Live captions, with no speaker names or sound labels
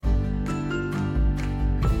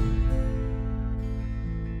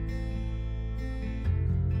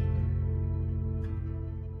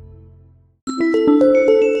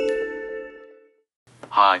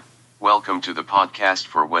Hi, welcome to the podcast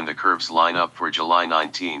for When the Curves Line Up for July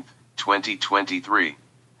 19, 2023.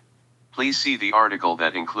 Please see the article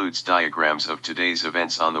that includes diagrams of today's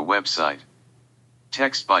events on the website.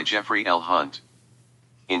 Text by Jeffrey L. Hunt.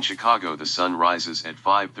 In Chicago, the sun rises at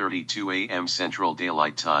 5:32 a.m. Central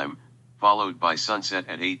Daylight Time, followed by sunset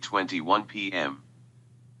at 8:21 p.m.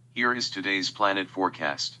 Here is today's planet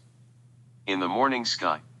forecast. In the morning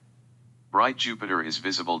sky, bright Jupiter is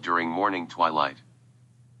visible during morning twilight.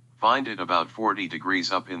 Find it about 40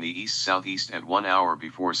 degrees up in the east-southeast at 1 hour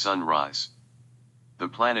before sunrise. The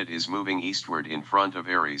planet is moving eastward in front of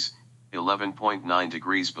Aries, 11.9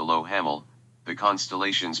 degrees below Hammel, the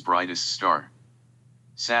constellation's brightest star.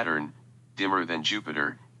 Saturn, dimmer than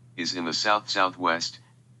Jupiter, is in the south-southwest,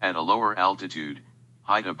 at a lower altitude,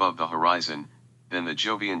 height above the horizon, than the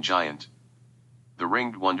Jovian giant. The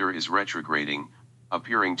ringed wonder is retrograding,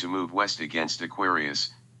 appearing to move west against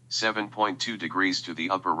Aquarius, 7.2 degrees to the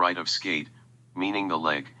upper right of Skate, meaning the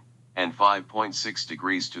leg, and 5.6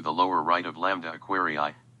 degrees to the lower right of Lambda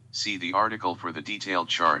Aquarii. See the article for the detailed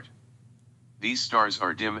chart. These stars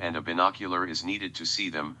are dim and a binocular is needed to see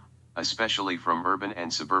them, especially from urban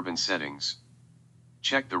and suburban settings.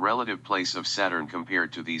 Check the relative place of Saturn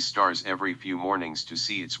compared to these stars every few mornings to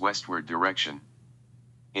see its westward direction.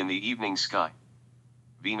 In the evening sky,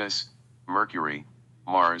 Venus, Mercury,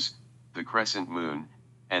 Mars, the crescent moon,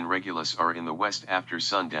 and Regulus are in the west after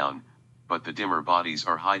sundown, but the dimmer bodies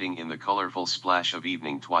are hiding in the colorful splash of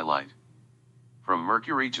evening twilight. From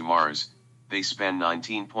Mercury to Mars, they span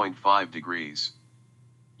 19.5 degrees.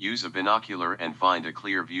 Use a binocular and find a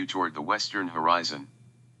clear view toward the western horizon.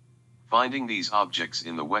 Finding these objects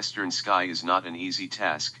in the western sky is not an easy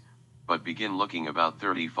task, but begin looking about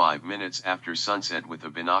 35 minutes after sunset with a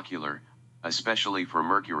binocular, especially for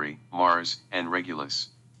Mercury, Mars, and Regulus.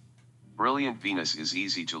 Brilliant Venus is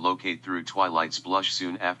easy to locate through twilight's blush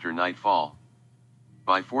soon after nightfall.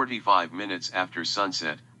 By 45 minutes after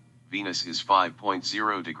sunset, Venus is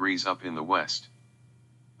 5.0 degrees up in the west.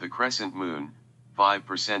 The crescent moon,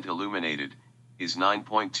 5% illuminated, is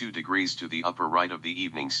 9.2 degrees to the upper right of the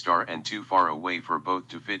evening star and too far away for both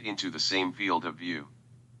to fit into the same field of view.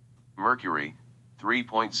 Mercury,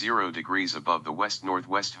 3.0 degrees above the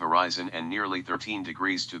west-northwest horizon and nearly 13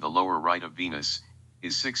 degrees to the lower right of Venus,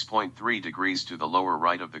 is 6.3 degrees to the lower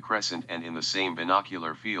right of the crescent and in the same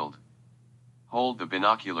binocular field. Hold the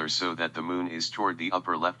binocular so that the moon is toward the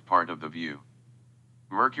upper left part of the view.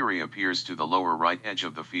 Mercury appears to the lower right edge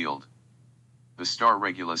of the field. The star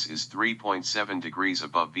Regulus is 3.7 degrees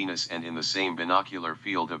above Venus and in the same binocular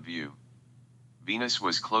field of view. Venus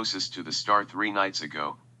was closest to the star 3 nights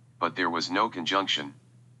ago, but there was no conjunction.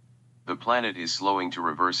 The planet is slowing to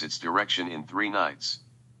reverse its direction in 3 nights.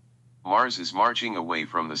 Mars is marching away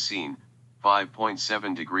from the scene,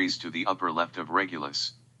 5.7 degrees to the upper left of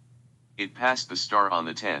Regulus. It passed the star on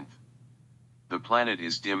the 10th. The planet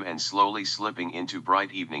is dim and slowly slipping into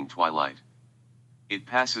bright evening twilight. It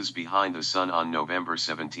passes behind the Sun on November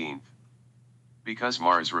 17th. Because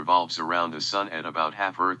Mars revolves around the Sun at about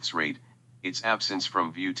half Earth's rate, its absence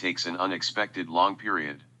from view takes an unexpected long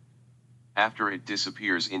period. After it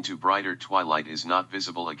disappears into brighter twilight is not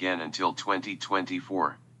visible again until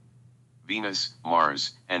 2024. Venus,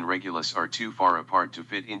 Mars, and Regulus are too far apart to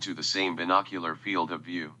fit into the same binocular field of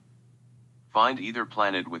view. Find either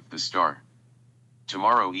planet with the star.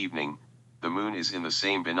 Tomorrow evening, the moon is in the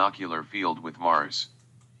same binocular field with Mars.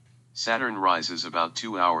 Saturn rises about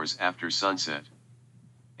 2 hours after sunset.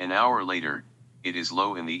 An hour later, it is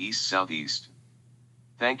low in the east-southeast.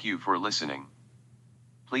 Thank you for listening.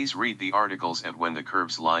 Please read the articles at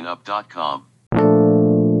whenthecurveslineup.com.